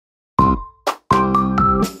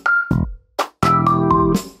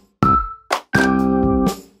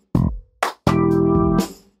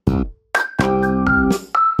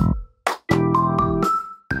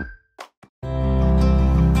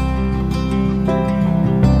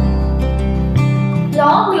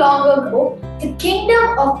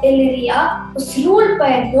kingdom of Illyria was ruled by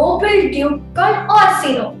a noble duke called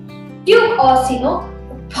Orsino. Duke Orsino,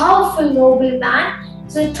 a powerful nobleman,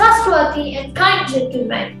 was a trustworthy and kind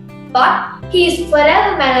gentleman, but he is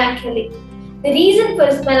forever melancholic. The reason for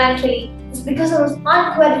his melancholy is because of his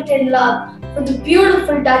unquented love for the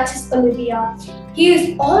beautiful Duchess Olivia. He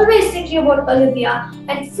is always thinking about Olivia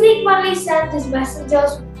and frequently sends his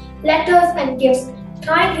messengers with letters and gifts,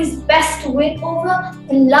 trying his best to win over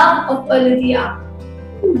the love of Olivia.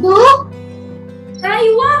 Duke? There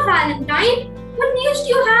you are, Valentine. What news do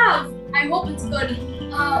you have? I hope it's good.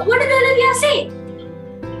 What did Olivia say?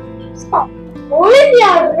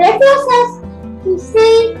 Olivia refuses to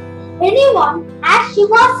see anyone as she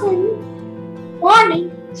was in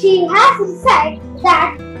mourning. She has decided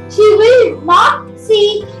that she will not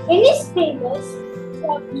see any strangers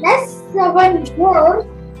for the next 7 years.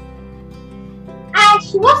 As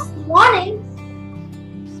she was mourning,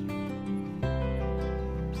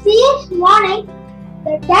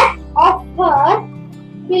 the death of her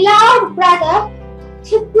beloved brother.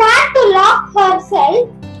 She planned to lock herself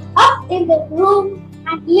up in the room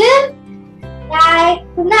and live like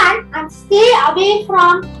a nun and stay away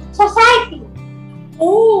from society.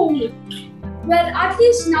 Oh, well, at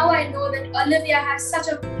least now I know that Olivia has such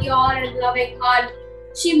a pure and loving heart.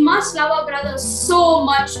 She must love her brother so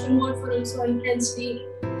much to mourn for him so intensely.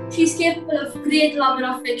 She's capable of great love and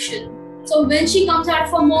affection. So when she comes out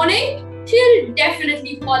for mourning, she'll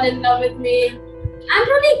definitely fall in love with me. I'm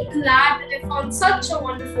really glad that I found such a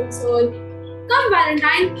wonderful soul. Come,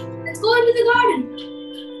 Valentine, let's go into the garden.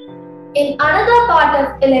 In another part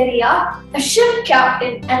of Illyria, a ship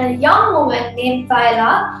captain and a young woman named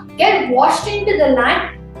Viola get washed into the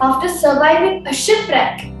land after surviving a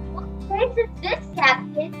shipwreck. What place is this,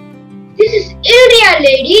 Captain? This is Illyria,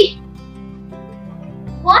 lady.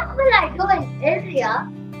 What will I do in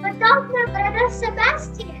Illyria without my brother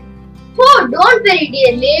Sebastian? Oh, don't worry,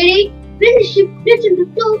 dear lady. When the ship splits into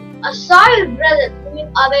two, I saw your brother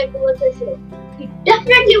swimming away towards the shore. He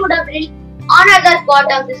definitely would have reached another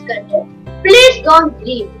part of this country. Please don't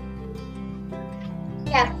grieve.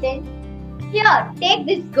 Captain, here, take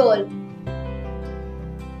this gold.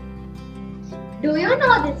 Do you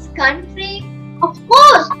know this country? Of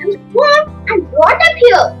course, I was born and brought up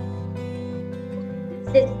here.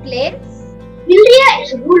 This place? Illyria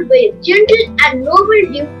is ruled by a gentle and noble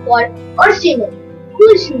duke called Orsino, who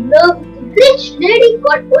is in love with a rich lady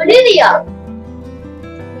called Olivia.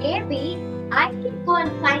 Maybe I can go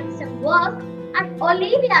and find some work at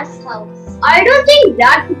Olivia's house. I don't think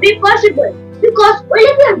that could be possible because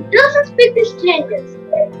Olivia doesn't speak to strangers.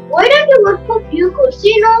 Why don't you work for Duke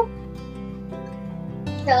Orsino?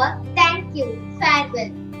 Sir, thank you.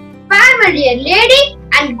 Farewell. Farewell, dear lady,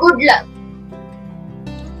 and good luck.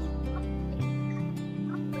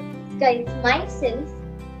 Disguise myself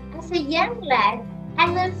as a young lad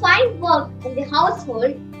and will find work in the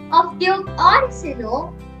household of Duke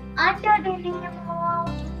Orsino under the name of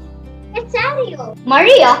Cesario.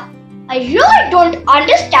 Maria, I really don't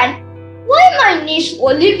understand why my niece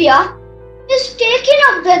Olivia is taking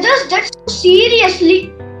her brother's death so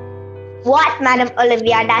seriously. What Madam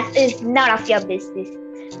Olivia does is none of your business.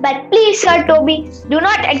 But please, Sir Toby, do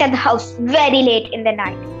not enter the house very late in the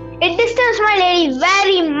night. It disturbs my lady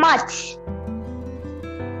very much.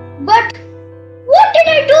 But what did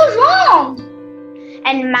I do wrong?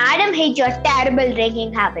 And Madam hates your terrible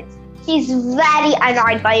drinking habits. She's very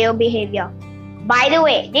annoyed by your behavior. By the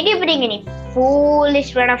way, did you bring any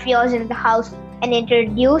foolish friend of yours into the house and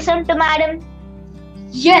introduce him to Madam?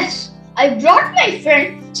 Yes, I brought my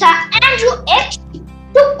friend Sir Andrew X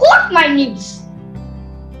to court my niece.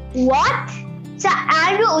 What? Sir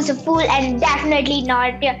Andrew is a fool and definitely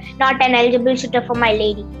not an eligible suitor for my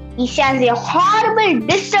lady. He has a horrible,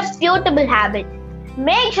 disreputable habit.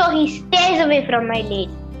 Make sure he stays away from my lady.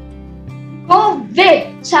 No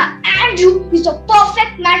way! Sir Andrew is a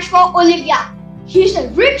perfect match for Olivia. He is a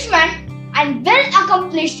rich man and well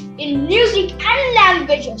accomplished in music and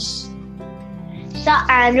languages. Sir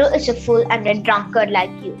Andrew is a fool and a drunkard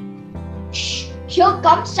like you. Shh! Here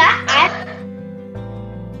comes Sir Andrew.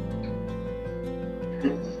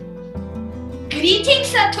 Greetings,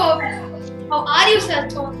 Sir Toby. How are you, Sir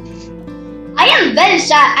Toby? I am well,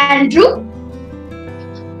 Sir Andrew.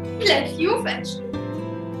 Let you fetch.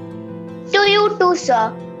 To you too, sir.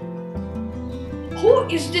 Who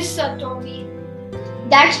is this, Sir Toby?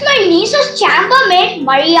 That's my niece's chambermaid,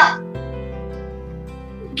 Maria.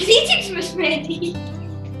 Greetings, Miss Mary.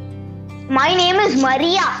 My name is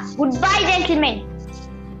Maria. Goodbye, gentlemen.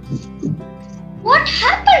 What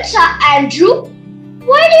happened, Sir Andrew?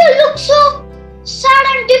 Why do you look so sad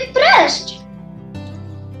and depressed?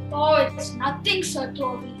 Oh, it's nothing, Sir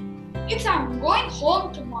Toby. If I'm going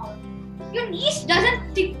home tomorrow, your niece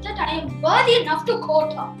doesn't think that I am worthy enough to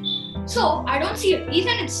court her. So I don't see a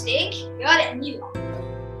reason in staying here any longer.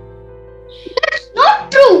 That's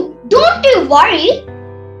not true. Don't you worry.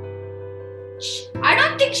 I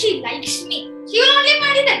don't think she likes me. She will only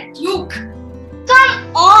marry the Duke.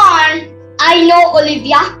 Come on. I know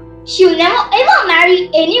Olivia. She'll never ever marry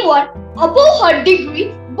anyone above her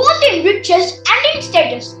degree, both in riches and in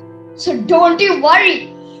status. So don't you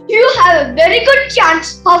worry. You have a very good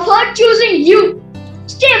chance of her choosing you.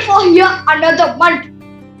 Stay for here another month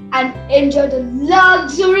and enjoy the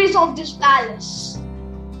luxuries of this palace.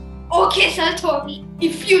 Okay, Sir Toby,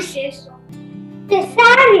 if you say so.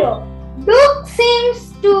 Cesario, the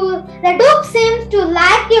Duke seems to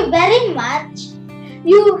like you very much.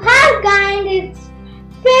 You have gained its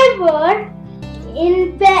favor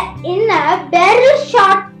in a very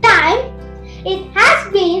short time. It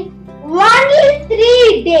has been only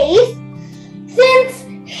 3 days since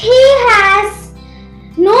he has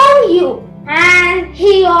known you, and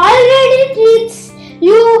he already treats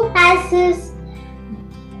you as his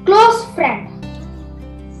close friend.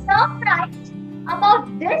 Surprised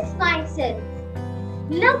about this myself.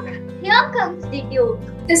 Look, here comes the Duke.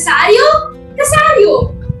 Cesario?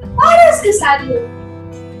 Cesario! Where is Cesario?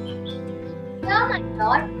 Here, my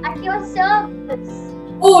lord, at your service.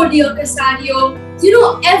 Oh dear Cesario, you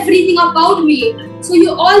know everything about me. So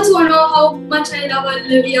you also know how much I love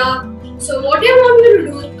Olivia. So what I want you to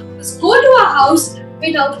do is go to her house,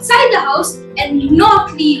 wait outside the house and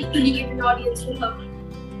not leave till you get an audience with her.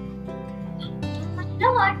 My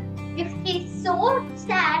lord, if he's so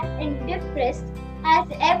sad and depressed as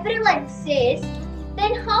everyone says,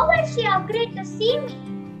 then how will she agree to see me?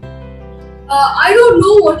 I don't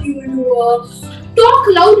know what you will do. Talk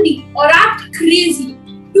loudly or act crazy.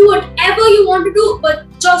 Do whatever you want to do, but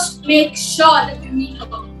just make sure that you meet her.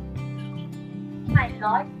 My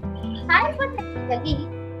lord, hypothetically,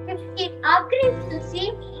 if she agrees to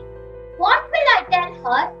see me, what will I tell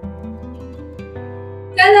her?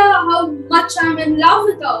 Tell her how much I'm in love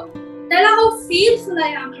with her. Tell her how faithful I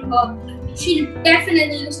am to her. She'll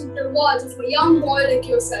definitely listen to the words of a young boy like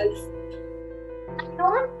yourself. I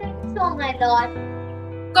don't think so, my lord.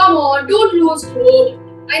 Come on, don't lose hope.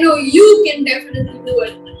 I know you can definitely do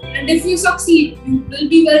it. And if you succeed, you will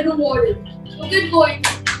be well rewarded. So get going.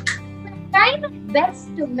 I try my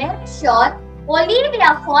best to make sure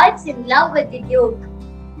Olivia falls in love with the Duke.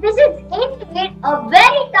 This is indeed a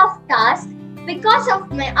very tough task because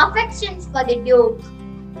of my affections for the Duke.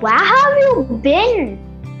 Where have you been?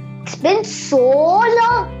 It's been so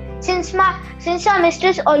long since our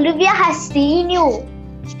Mistress Olivia has seen you.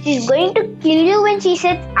 She's going to kill you when she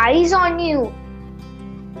sets eyes on you.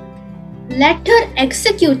 Let her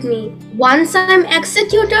execute me. Once I am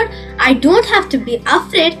executed, I don't have to be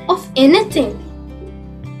afraid of anything.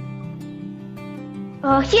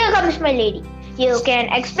 Here comes my lady. You can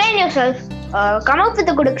explain yourself or come up with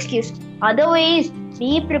a good excuse. Otherwise,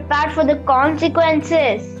 be prepared for the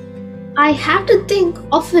consequences. I had to think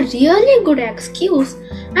of a really good excuse,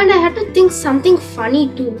 and I had to think something funny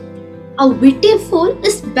too. A witty fool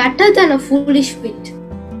is better than a foolish wit.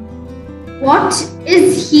 What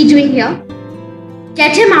is he doing here?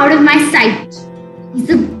 Get him out of my sight. He's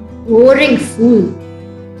a boring fool.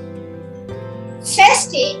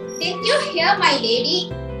 Feste, did you hear my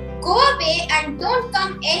lady? Go away and don't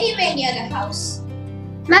come anywhere near the house.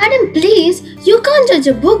 Madam, please, you can't judge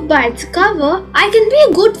a book by its cover. I can be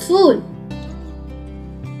a good fool.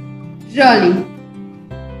 Really?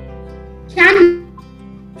 Can you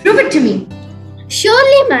prove it to me?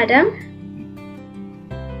 Surely, madam.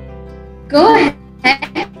 Go ahead.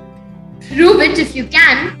 Prove it if you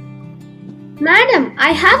can. Madam,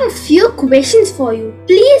 I have a few questions for you.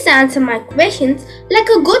 Please answer my questions like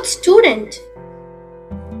a good student.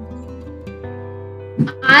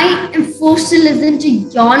 I am forced to listen to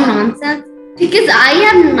your nonsense because I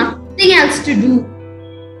have nothing else to do.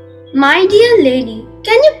 My dear lady,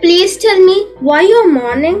 can you please tell me why you are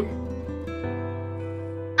mourning?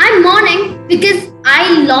 I'm mourning because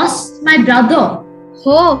I lost my brother.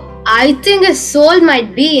 Oh, I think his soul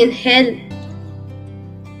might be in hell.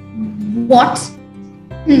 What?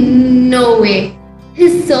 No way.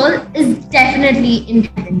 His soul is definitely in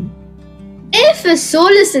heaven. If his soul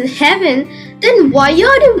is in heaven, then why are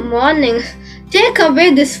you mourning? Take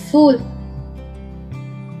away this fool.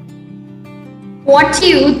 What do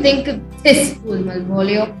you think of this fool,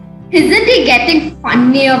 Malvolio? Isn't he getting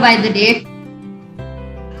funnier by the day?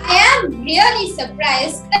 I am really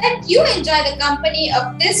surprised that you enjoy the company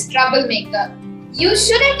of this troublemaker. You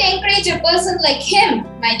shouldn't encourage a person like him,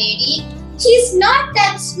 my lady. He's not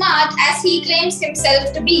that smart as he claims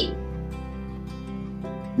himself to be.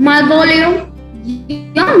 Malvolio,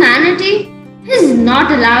 your vanity is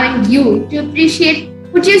not allowing you to appreciate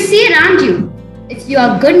what you see around you. If you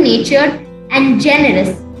are good-natured and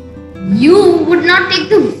generous, you would not take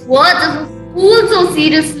the words of a fool so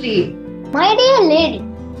seriously. My dear lady,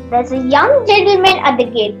 there's a young gentleman at the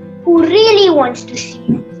gate who really wants to see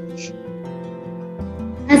you.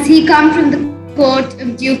 Has he come from the court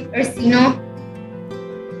of Duke Ursino?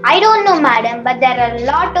 I don't know, madam, but there are a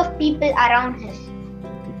lot of people around him.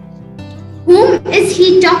 Whom is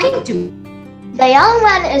he talking to? The young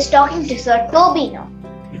man is talking to Sir Tobino.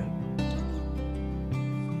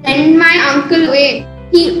 Send my uncle away.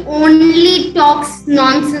 He only talks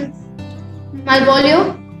nonsense.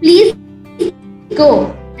 Malvolio, please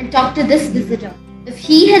go and talk to this visitor. If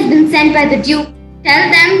he has been sent by the Duke,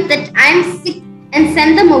 tell them that I am sick and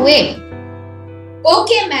send them away.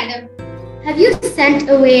 Okay, madam. Have you sent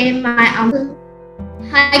away my uncle?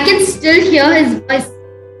 I can still hear his voice.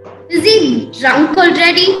 Is he drunk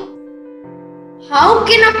already? How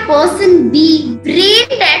can a person be brain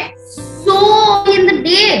dead so early in the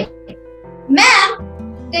day?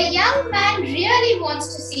 Ma'am, the young man really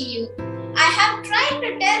wants to see you. I have tried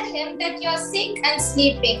to tell him that you're sick and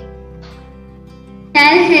sleeping.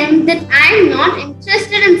 Tell him that I'm not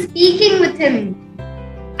interested in speaking with him.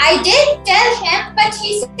 I did tell him, but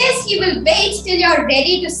he says he will wait till you're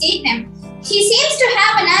ready to see him. He seems to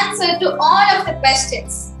have an answer to all of the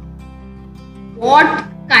questions. What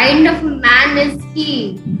kind of a man is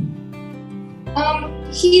he?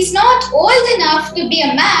 He's not old enough to be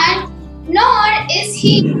a man, nor is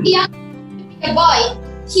he young to be a boy.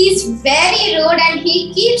 He's very rude and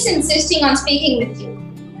he keeps insisting on speaking with you.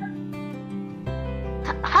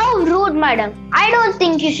 How rude, madam. I don't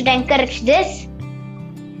think you should encourage this.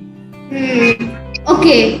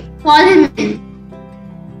 Okay, call him in.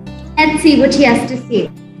 Let's see what he has to say.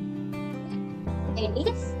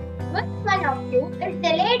 Ladies, which one of you is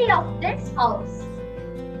the lady of this house?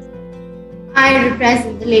 I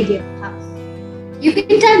represent the lady of the house. You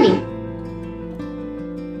can tell me.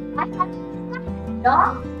 I have a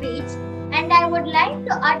long speech and I would like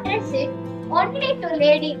to address it only to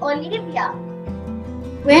Lady Olivia.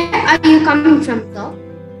 Where are you coming from, sir?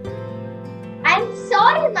 I'm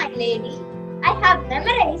sorry, my lady. I have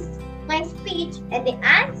memorized my speech and the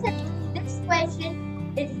answer to this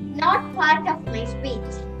question is not part of my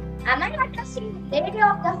speech. Am I addressing the lady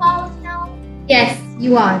of the house now? Yes,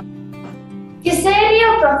 you are.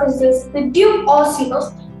 Caesarea professes the Duke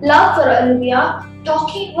Orsino's love for Olivia,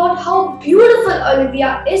 talking about how beautiful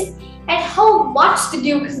Olivia is and how much the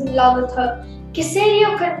Duke is in love with her.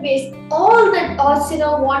 Caesarea conveys all that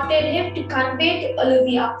Orsino wanted him to convey to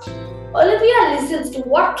Olivia. Olivia listens to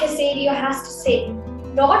what Caesarea has to say,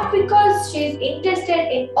 not because she is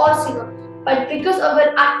interested in Orsino, but because of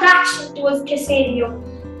her attraction towards Caesarea.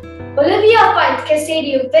 Olivia finds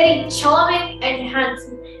Caesarea very charming and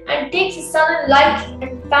handsome and takes a sudden liking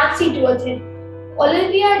and fancy towards him.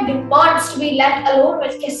 Olivia demands to be left alone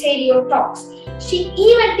when Caesarea talks. She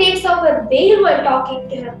even takes off her veil while talking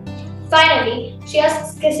to him. Finally, she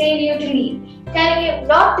asks Caesarea to leave, telling him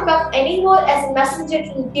not to come anymore as a messenger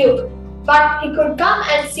to the Duke, but he could come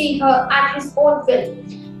and see her at his own will.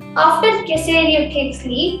 After Caesarea takes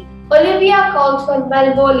leave, Olivia calls for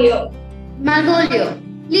Malvolio. Malvolio,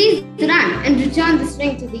 please run and return this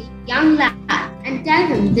ring to the young lad and tell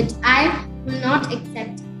him that I will not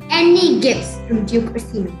accept any gifts from Duke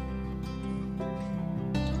Ursino.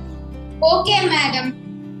 Okay,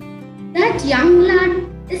 madam. That young lad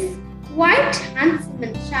is quite handsome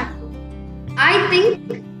and shapely. I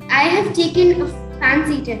think I have taken a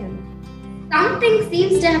fancy to him. Something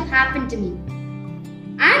seems to have happened to me.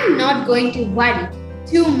 I'm not going to worry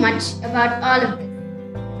too much about all of this.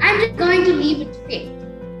 I'm just going to leave it to fate.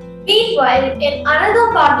 Meanwhile, in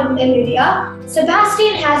another part of Illyria,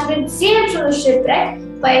 Sebastian has been saved from the shipwreck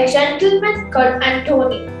by a gentleman called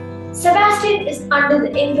Antony. Sebastian is under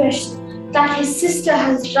the impression that his sister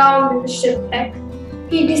has drowned in the shipwreck.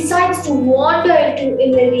 He decides to wander into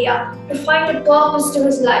Illyria to find a purpose to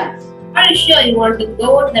his life. Are you sure you want to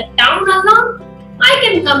go to the town alone? I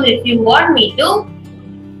can come if you want me to.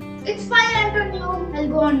 It's fine, Antonio. I'll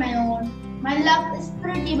go on my own. My luck is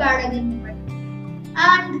pretty bad at the moment.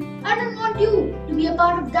 And I don't want you to be a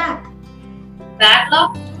part of that. Bad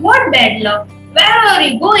luck? What bad luck? Where are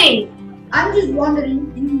you going? I'm just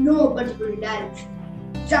wandering in no particular direction.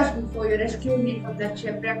 Just before you rescued me from that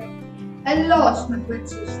shipwreck, I lost my twin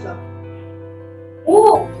sister.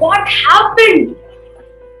 Oh, what happened?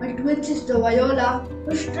 My twin sister Viola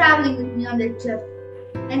was traveling with me on that ship.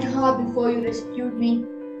 And how before you rescued me,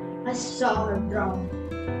 I saw her drown.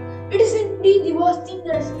 It is indeed the worst thing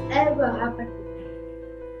that has ever happened to me.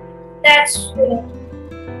 That's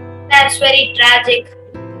very tragic.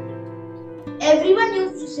 Everyone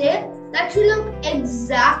used to say that she looked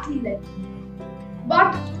exactly like me.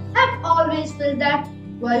 But I've always felt that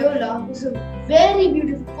Viola was a very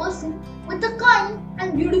beautiful person with a kind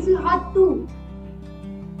and beautiful heart too.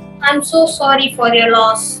 I'm so sorry for your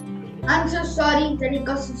loss. I'm so sorry that it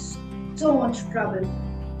caused us so much trouble.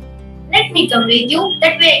 Let me come with you.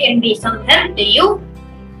 That way I can be some help to you.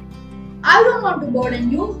 I don't want to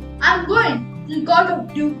burden you. I'm going to the court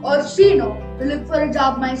of Duke Orsino to look for a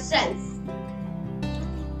job myself.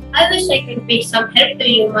 I wish I could be some help to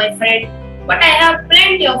you, my friend. But I have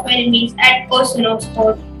plenty of enemies at Orsino's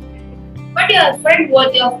court. But you are a friend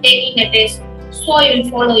worthy of taking a test, so I will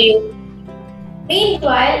follow you.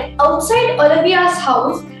 Meanwhile, outside Olivia's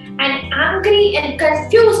house, an angry and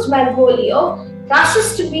confused Malvolio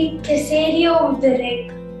rushes to meet Cesario with the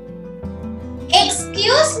ring.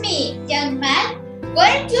 Excuse me, young man.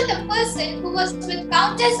 Weren't you the person who was with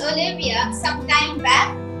Countess Olivia some time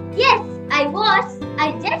back? Yes, I was.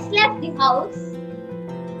 I just left the house.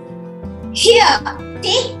 Here,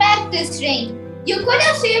 take back this ring. You could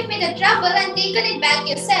have saved me the trouble and taken it back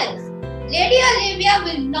yourself. Lady Olivia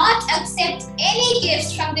will not accept any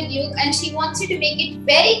gifts from the Duke, and she wants you to make it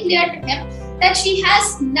very clear to him that she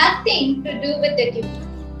has nothing to do with the Duke.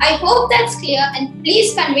 I hope that's clear, and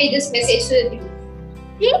please convey this message to the Duke.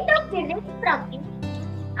 She took the ring from me.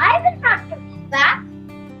 I will not take it back.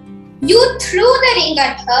 You threw the ring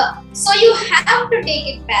at her, so you have to take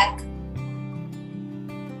it back.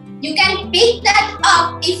 You can pick that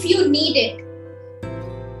up if you need it.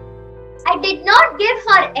 I did not give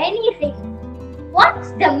her anything.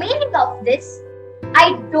 What's the meaning of this?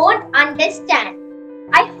 I don't understand.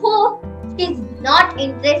 I hope she's not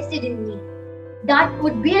interested in me. That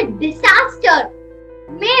would be a disaster.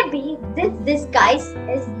 Maybe this disguise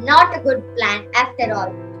is not a good plan after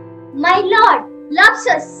all. My lord loves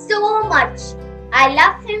her so much. I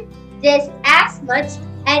love him just as much,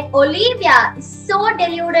 and Olivia is so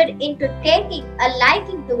deluded into taking a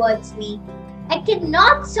liking towards me. I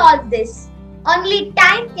cannot solve this. Only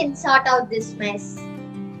time can sort out this mess.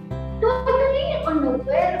 Totally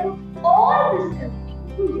unaware of all this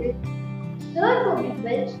confusion, Sir Toby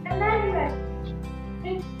built a land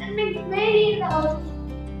and made Mary in the house.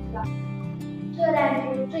 Sir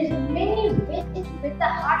Andrew tries many ways with the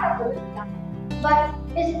heart of Olivia, but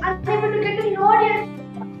is unable to get a nod yet.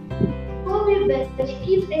 Toby Belch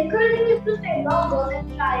keeps encouraging him to stay longer and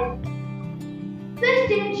try.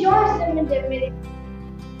 Kristen joins them in their meeting.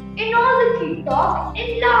 In all the three talk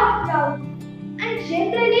and laugh loud, and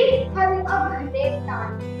generally having a great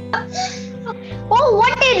time. Oh,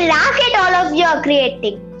 what a racket all of you are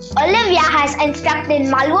creating. Olivia has instructed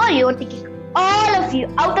Malvolio to kick all of you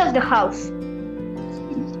out of the house.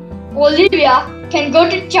 Olivia can go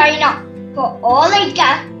to China for all I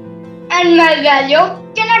can, and Malvolio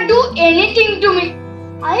cannot do anything to me.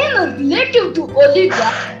 I am a relative to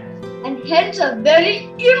Olivia and hence a very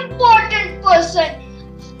important person.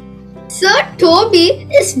 Sir Toby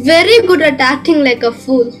is very good at acting like a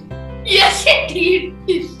fool. Yes, indeed.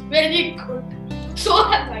 He's very good.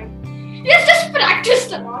 So am I. He has just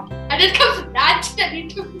practiced a lot and it comes naturally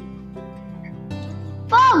to me.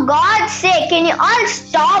 For God's sake, can you all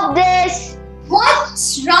stop this?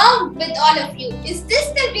 What's wrong with all of you? Is this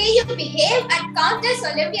the way you behave at Countess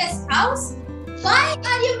Olivia's house? Why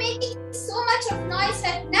are you making so much of noise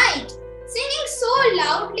at night? Singing so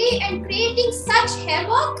loudly and creating such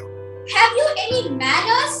havoc? Have you any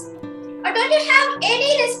manners? Or don't you have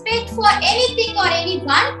any respect for anything or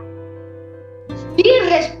anyone? We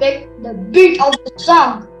respect the beat of the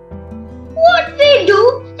song. What we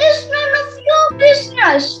do is none of your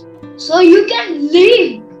business, so you can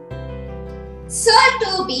leave. Sir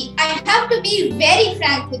Toby, I have to be very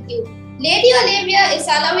frank with you. Lady Olivia is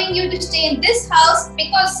allowing you to stay in this house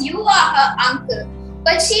because you are her uncle,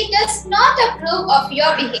 but she does not approve of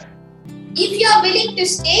your behavior. If you are willing to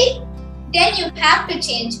stay, then you have to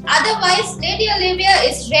change. Otherwise, Lady Olivia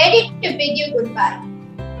is ready to bid you goodbye.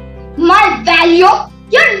 Malvolio,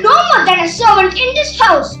 you're no more than a servant in this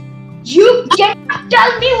house. You cannot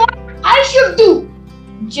tell me what I should do.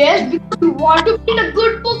 Just because you want to be in the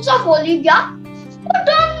good books of Olivia, you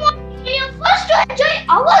don't want any of us to enjoy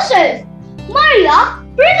ourselves. Maria,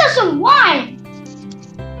 bring us some wine.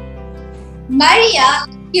 Maria,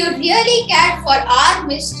 if you really care for our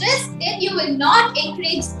mistress, then you will not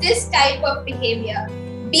encourage this type of behavior.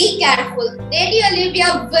 Be careful. Lady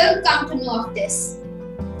Olivia will come to know of this.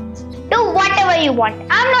 Do whatever you want.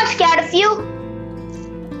 I'm not scared of you.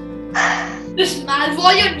 This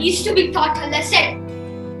Malvolio needs to be taught a lesson.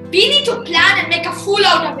 We need to plan and make a fool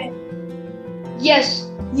out of him. Yes,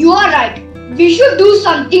 you are right. We should do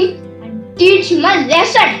something and teach him a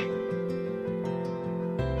lesson.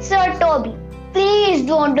 Sir Toby, please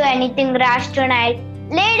don't do anything rash tonight.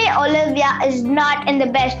 Lady Olivia is not in the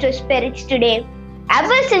best of spirits today.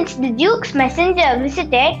 Ever since the Duke's messenger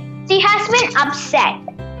visited, she has been upset.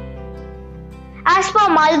 As for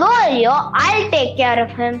Malvolio, I'll take care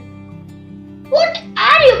of him. What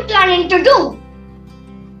are you planning to do?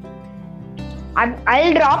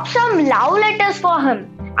 I'll drop some love letters for him,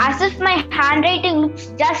 as if my handwriting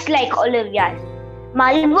looks just like Olivia's.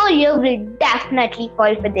 Malvolio will definitely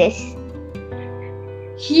fall for this.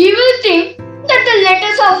 He will think that the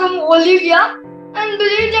letters are from Olivia and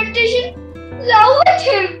believe that she should love with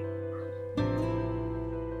him.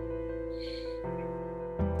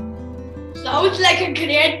 Sounds like a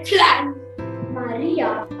great plan.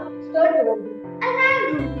 Maria, Sir Toby, and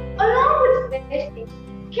Andrew, along with Wesley,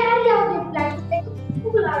 carry out their plan to take a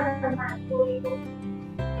fool out of the Malvolio.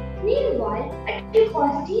 Meanwhile, at the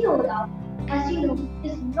casino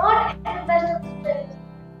is not at the best of spirits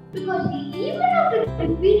because even after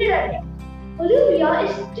repeated attempts, Olivia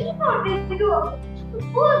is still not ready to approach the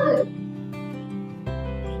proposal.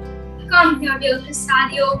 Come here, dear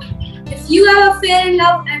Casadio. If you ever fail in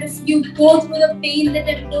love and if you go through the pain that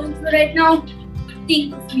I'm going through right now,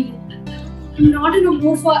 think of me. I'm not in a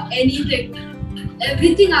mood for anything.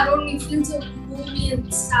 Everything around me feels so gloomy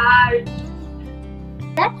and sad.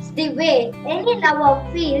 That's the way any lover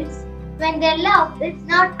feels when their love is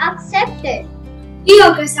not accepted.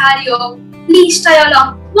 Dear Casadio, please try your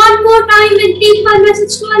luck one more time and take my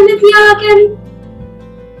message to Olivia again.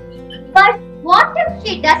 But what if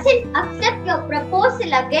she doesn't accept your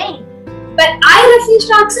proposal again? But I refuse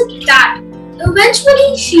to accept that.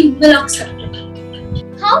 Eventually, she will accept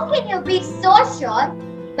it. How can you be so sure?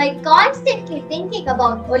 By constantly thinking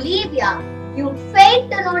about Olivia, you fail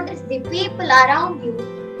to notice the people around you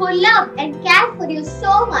who love and care for you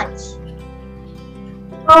so much.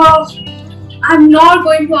 I'm not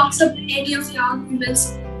going to accept any of your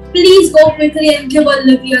arguments. Please go quickly and give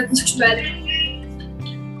Olivia this jewel.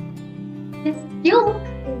 This Duke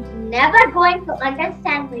is never going to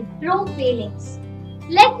understand my true feelings.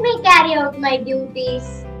 Let me carry out my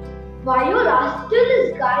duties. Viola still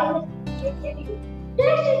is guiding us.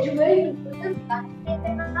 Takes a jewel to put the gun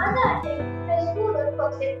and another attempt to smooth the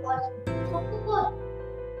person possible.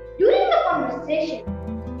 During the conversation,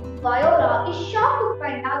 Viola is shocked to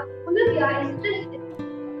find out Olivia is interested.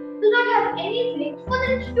 Does not have any feelings for the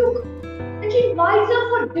Duke, and she invites her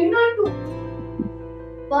for dinner too.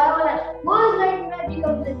 Viola's first nightmare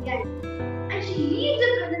becomes a end, and she leaves the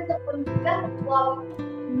presence of Olivia vowing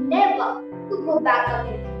never to go back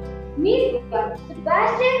again. Meanwhile,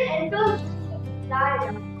 Sebastian enters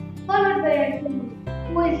Diana, followed by Antonio,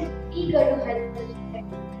 who is eager to help her.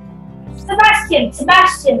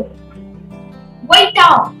 Sebastian! Wait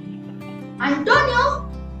down! Antonio,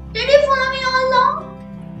 did you follow me all along?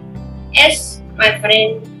 Yes, my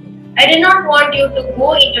friend. I did not want you to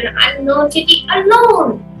go into an unknown city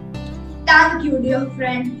alone. Thank you, dear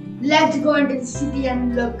friend. Let's go into the city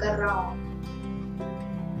and look around.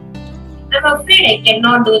 I'm afraid I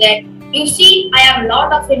cannot do that. You see, I have a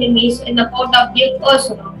lot of enemies in the court of Duke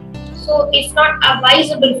Ursula, so it's not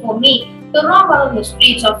advisable for me to roam around the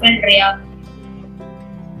streets of Andrea.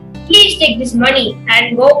 Please take this money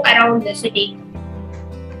and go around the city.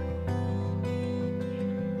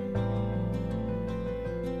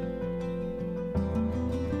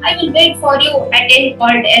 I will wait for you at Inn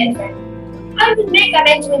called Elephant. I will make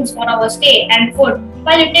arrangements for our stay and food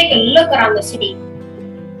while you take a look around the city.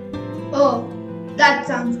 Oh, that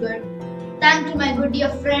sounds good. Thank you, my good dear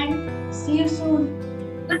friend. See you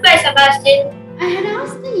soon. Goodbye, Sebastian. I had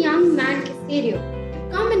asked the young man Casadio to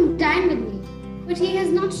come and dine with me, but he has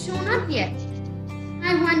not shown up yet.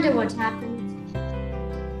 I wonder what happened.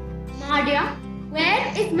 Nadia, where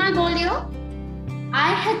is Malvolio?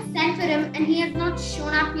 I had sent for him and he has not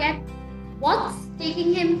shown up yet. What's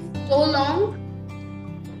taking him so long?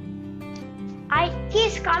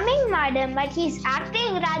 He's coming, madam, but he's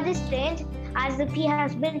acting rather strange, as if he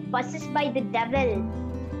has been possessed by the devil.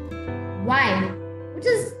 Why? What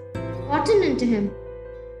has gotten into him?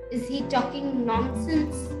 Is he talking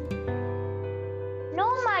nonsense? No,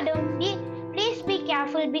 madam. Please be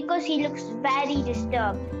careful because he looks very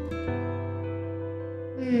disturbed.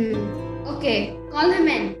 Okay, call him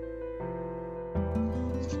in.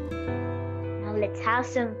 Now let's have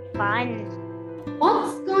some fun.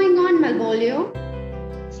 What's going on, Malvolio?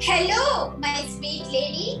 Hello, my sweet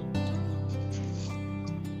lady.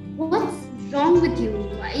 What's wrong with you?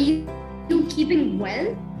 Why are you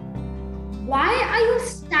Why are you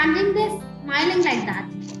standing there smiling like that?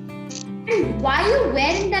 And why are you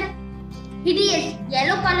wearing that hideous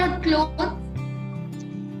yellow-colored clothes?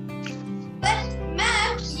 But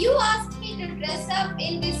ma'am, you asked me to dress up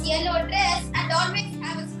in this yellow dress and always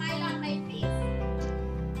have a smile on my face.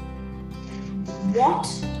 What?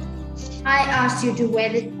 I asked you to wear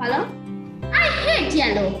this color? I hate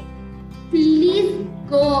yellow. Please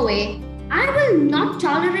go away. I will not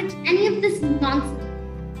tolerate any of this nonsense.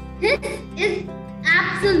 This is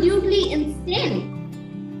absolutely insane.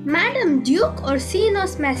 Madam, Duke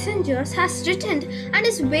Orsino's messengers has returned and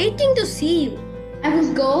is waiting to see you. I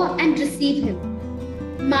will go and receive him.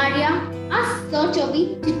 Maria, ask Sir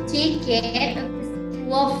Toby to take care of this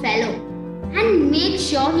poor fellow and make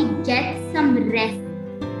sure he gets some rest.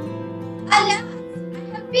 Alas, I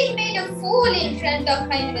have been made a fool in front of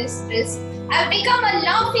my mistress. I have become a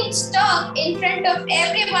laughing stock in front of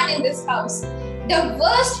everyone in this house. The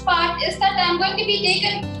worst part is that I am going to be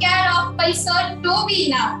taken care of by Sir Toby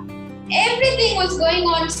now. Everything was going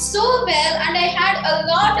on so well and I had a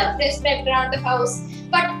lot of respect around the house.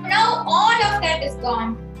 But now all of that is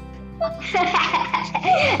gone.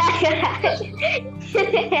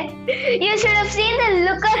 You should have seen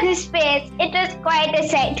the look on his face. It was quite a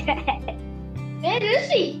sight. Where is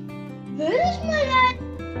he? Where is my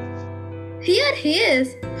dad? Here he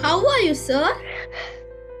is. How are you, sir?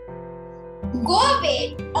 Go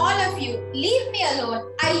away, all of you. Leave me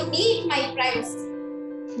alone. I need my privacy.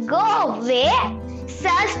 Go away.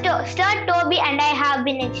 Sir Toby and I have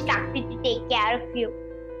been instructed to take care of you.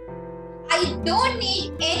 I don't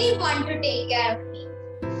need anyone to take care of me.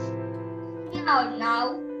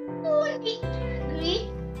 Now, don't be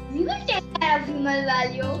angry. We will take care of you,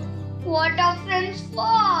 Malvalio. What are friends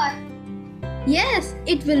for? Yes,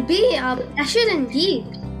 it will be a pleasure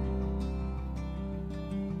indeed.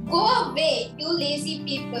 Go away, you lazy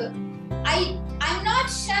people. I'm not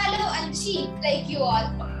shallow and cheap like you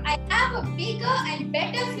all. I have a bigger and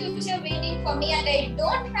better future waiting for me and I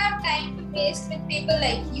don't have time to waste with people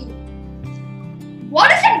like you.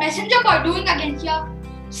 What is that messenger boy doing again here?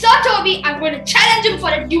 Sir Toby, I'm going to challenge him for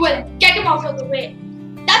a duel and get him out of the way.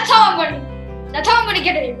 That's how I'm going to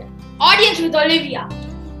get an audience with Olivia.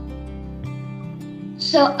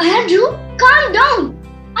 Sir Andrew, calm down.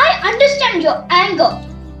 I understand your anger.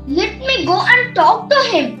 Let me go and talk to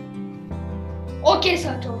him. Okay,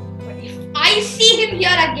 Sir Toby, but if I see him here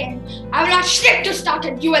again, I will not stick to start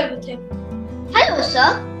a duel with him. Hello,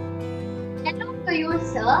 sir. Hello to you,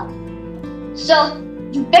 sir. Sir,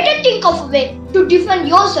 you better think of a way to defend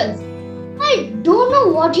yourself. I don't know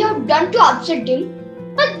what you have done to upset him,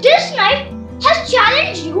 but this knight has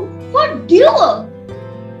challenged you for duel.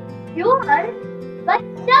 Duel? But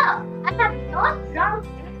sir, I have not wronged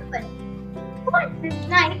anyone. Who is this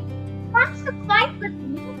knight wants to fight with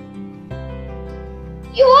me?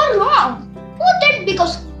 You are wrong. Oh, that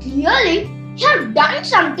because clearly you have done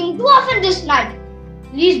something to offend this knight.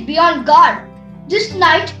 Please be on guard. This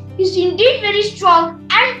knight is indeed very strong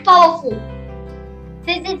and powerful.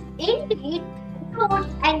 This is indeed rude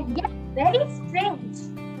and yet very strange.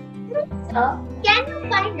 Sir, can you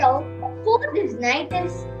find out who this knight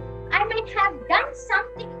is? I might have done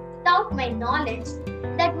something without my knowledge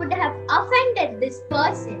that would have offended this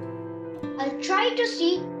person. I'll try to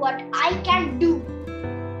see what I can do.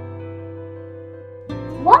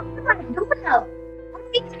 What do I do now? I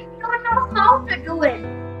really don't know how to do it.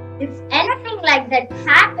 If anything like that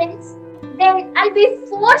happens, then I'll be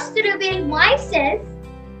forced to reveal myself.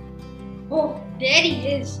 Oh, there he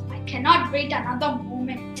is. I cannot wait another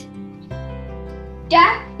moment.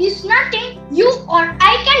 There is nothing you or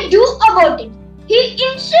I can do about it. He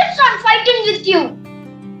insists on fighting with you.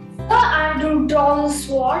 Sir Andrew draws his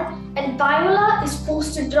sword and Viola is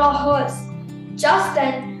forced to draw hers. Just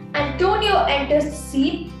then, Antonio enters the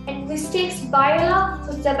scene and mistakes Viola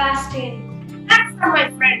for Sebastian. That's not my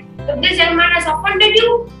friend. If this young man has offended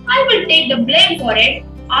you, I will take the blame for it.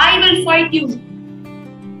 I will fight you.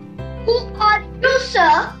 Who are you,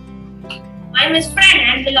 sir? I am his friend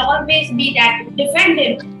and will always be there to defend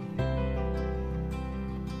him.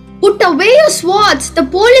 Put away your swords. The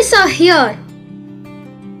police are here.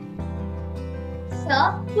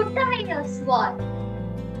 Sir, put away your sword.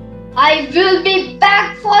 I will be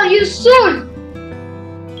back for you soon.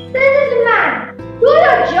 This is the man. Do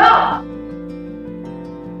your job.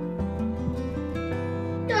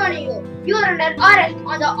 Antonio, you are under arrest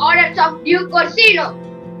on the orders of Duke Orsino.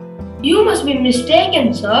 You must be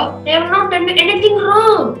mistaken, sir. I have not done anything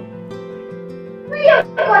wrong. We have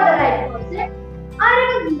got the right person. I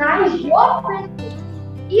recognize your principles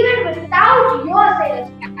even without your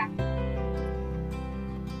sailor's cap.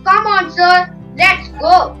 Come on, sir. Let's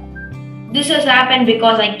go. This has happened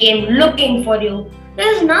because I came looking for you.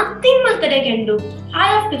 There is nothing much that I can do. I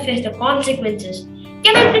have to face the consequences.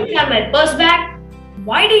 Can I please have my purse back?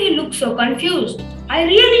 Why do you look so confused? I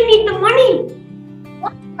really need the money.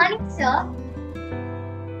 What money, sir?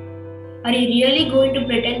 Are you really going to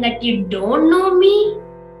pretend that you don't know me?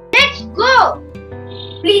 Let's go!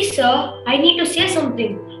 Please, sir, I need to say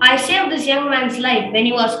something. I saved this young man's life when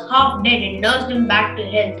he was half dead and nursed him back to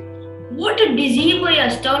health. What a deceiver he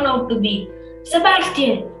has turned out to be.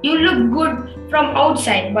 Sebastian, you look good from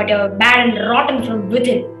outside, but you're bad and rotten from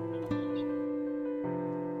within.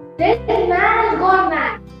 This man is gone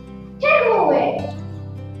mad. Take him away.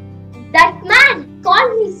 That man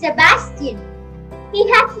called me Sebastian. He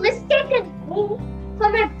has mistaken me for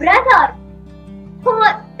my brother.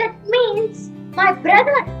 Oh, that means my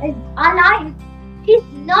brother is alive. He's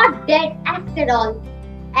not dead after all.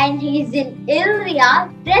 And he's in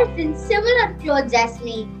Ilria dressed in similar clothes as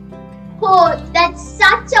me. Oh, that's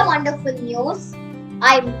such a wonderful news.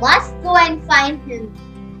 I must go and find him.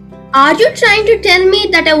 Are you trying to tell me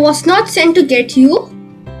that I was not sent to get you?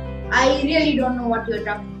 I really don't know what you're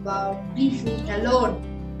talking about. Please leave me alone.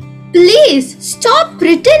 Please stop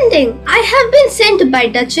pretending. I have been sent by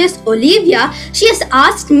Duchess Olivia. She has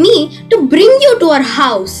asked me to bring you to her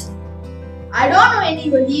house. I don't know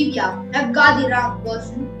any Olivia. I've got the wrong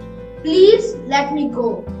person. Please let me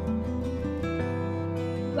go.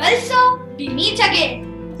 Well, sir, we meet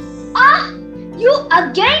again. Ah, you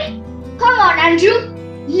again? Come on, Andrew.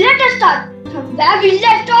 Let us start from where we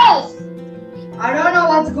left off. I don't know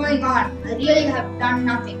what's going on. I really have done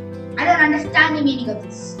nothing. I don't understand the meaning of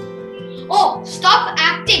this. Oh, stop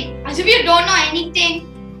acting as if you don't know anything.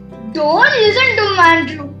 Don't listen to him,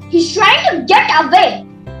 Andrew. He's trying to get away.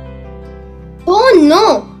 Oh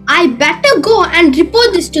no, I better go and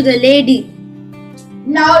report this to the lady.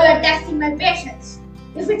 Now you're testing my patience.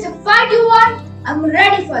 If it's a fight you want, I'm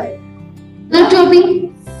ready for it. Now,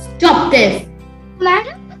 Toby, stop this.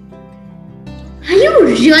 Madam? Are you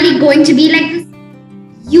really going to be like this?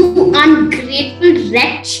 You ungrateful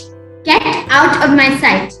wretch. Get out of my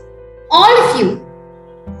sight. All of you.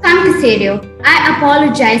 Come, Casadio. I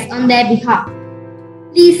apologize on their behalf.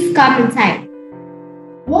 Please come inside.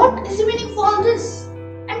 What is the meaning for all this?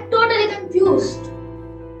 I'm totally confused.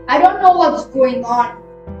 I don't know what's going on.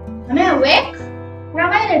 Am I awake? Or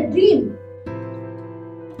am I in a dream?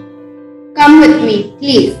 Come with me,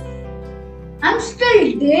 please. I'm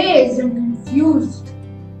still dazed and confused.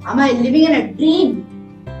 Am I living in a dream?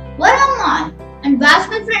 Where am I? And where's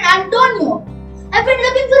my friend Antonio? I've been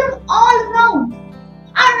looking for him all around.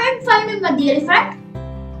 I didn't find him at the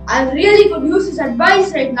elephant. I really could use his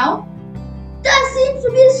advice right now. There seems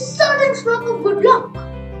to be a sudden stroke of good luck.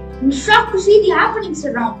 I'm shocked to see the happenings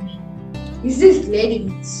around me. Is this lady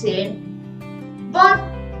insane? But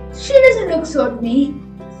she doesn't look so to me.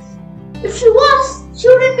 If she was, she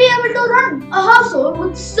wouldn't be able to run a household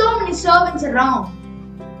with so many servants around.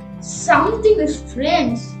 Something is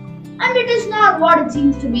strange, and it is not what it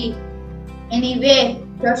seems to be. Anyway,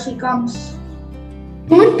 here she comes.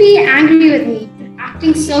 Don't be angry with me for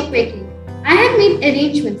acting so quickly. I have made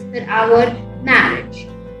arrangements for our marriage.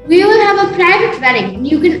 We will have a private wedding and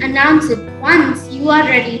you can announce it once you are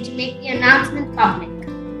ready to make the announcement public.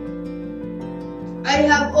 I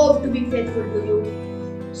have hoped to be faithful to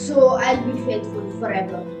you, so I'll be faithful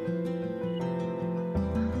forever.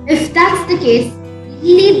 If that's the case,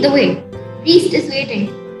 lead the way. Priest is waiting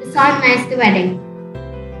to solemnize the wedding.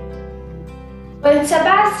 When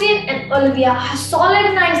Sebastian and Olivia have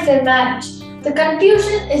solemnized their marriage, the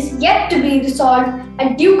confusion is yet to be resolved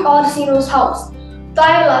at Duke Orsino's house.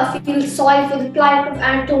 Viola feels sorry for the plight of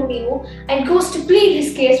Antonio and goes to plead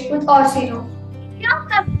his case with Orsino. Here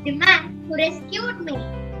comes the man who rescued me.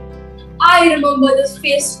 I remember this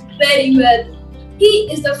face very well. He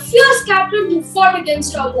is the fierce captain who fought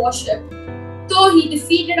against our warship. Though he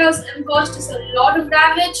defeated us and caused us a lot of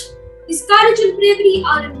damage, his courage and bravery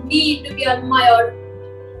are indeed to be admired.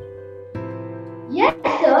 Yes,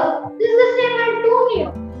 sir. This is the same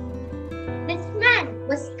Antonio. This man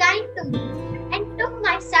was kind to me and took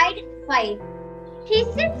my side in the fight. He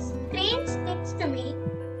said strange things to me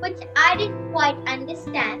which I didn't quite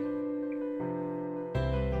understand.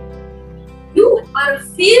 You are a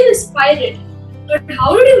famous pirate, but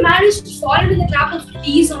how did you manage to fall into the trap of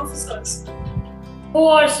these officers?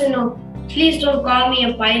 Oh, Orsino, please don't call me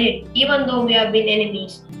a pirate, even though we have been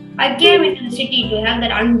enemies. I came into the city to have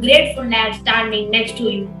that ungrateful lad standing next to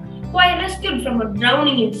you, who I rescued from a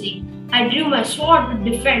drowning in sea. I drew my sword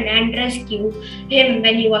to defend and rescue him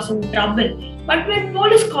when he was in trouble. But when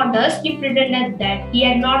police caught us, he pretended that he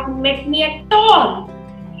had not met me at all.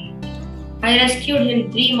 I rescued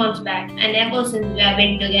him 3 months back, and ever since we have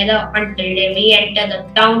been together until we enter the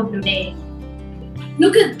town today.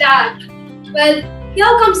 Look at that. Well,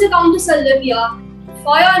 here comes the Countess Olivia.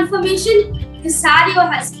 For your information,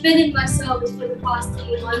 Casario has been in my service for the past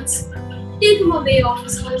 3 months. Take him away,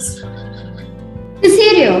 officers.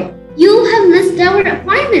 Casario, you have missed our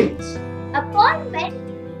appointment. Appointment?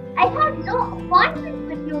 I had no appointment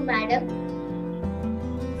with you, madam.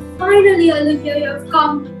 Finally, Olivia, you have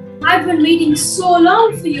come. I've been waiting so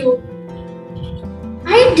long for you.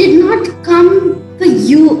 I did not come for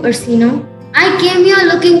you, Ursino. I came here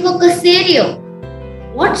looking for Casario.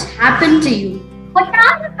 What happened to you? What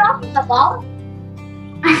are you talking about?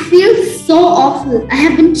 I feel so awful. I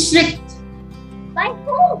have been tricked. By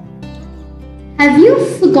whom? Have you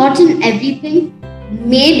forgotten everything?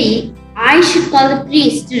 Maybe I should call the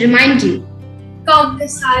priest to remind you. Come,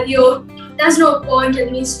 Casario. There's no point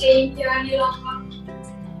in me staying here any longer.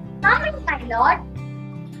 Coming, my lord.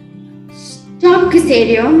 Stop,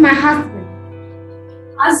 Casario, my husband.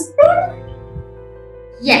 Husband?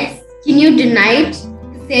 Yes. Can you deny it,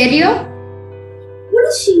 Casario? What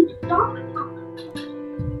is she talking about?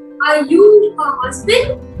 Are you her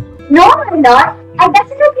husband? No, my lord. I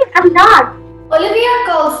definitely am not. Olivia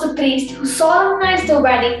calls the priest who solemnized the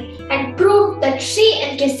wedding and proved that she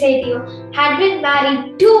and Casario had been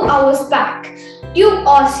married 2 hours back. Duke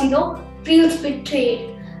Orsino feels betrayed.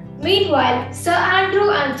 Meanwhile, Sir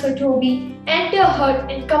Andrew and Sir Toby enter hurt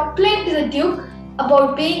and complain to the Duke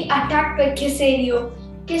about being attacked by Casario.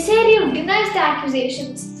 Casario denies the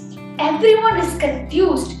accusations. Everyone is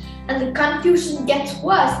confused, and the confusion gets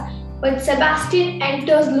worse when Sebastian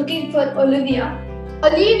enters looking for Olivia.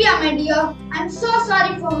 Olivia, my dear, I'm so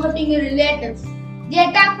sorry for hurting your relatives. They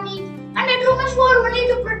attacked me and I drew my sword only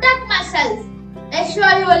to protect myself. I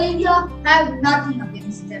assure you, Olivia, I have nothing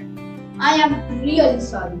against them. I am really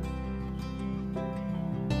sorry.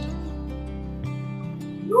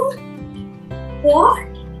 What?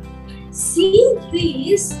 Same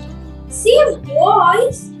face, same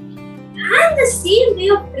voice, and the same way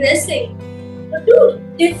of dressing. But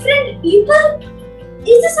 2 different people?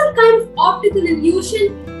 Is this some kind of optical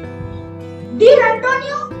illusion? Dear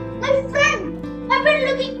Antonio, my friend, I've been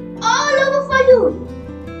looking all over for you.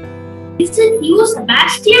 Is it you,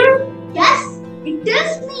 Sebastian? Yes, it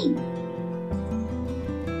is me.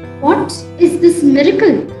 What is this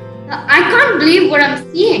miracle? I can't believe what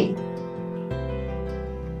I'm seeing.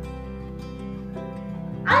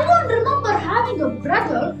 I don't remember having a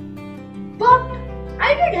brother, but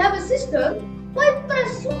I did have a sister who I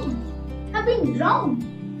presume have been drowned.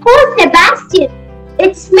 Oh, Sebastian.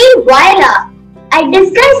 It's me, Viola. I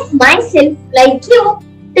disguised myself like you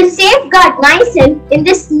to safeguard myself in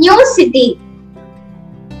this new city.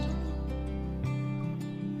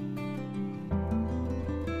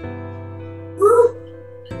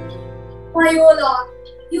 Viola,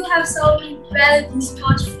 you have served me well these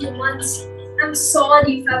past few months. I'm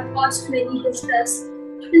sorry if I've caused you any distress.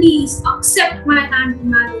 Please accept my hand in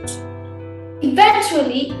marriage.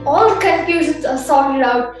 Eventually, all confusions are sorted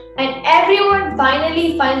out and everyone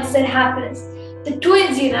finally finds their happiness. The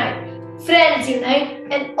twins unite, friends unite,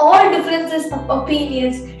 and all differences of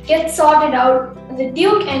opinions get sorted out, and the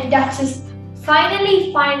Duke and Duchess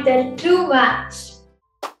finally find their true match.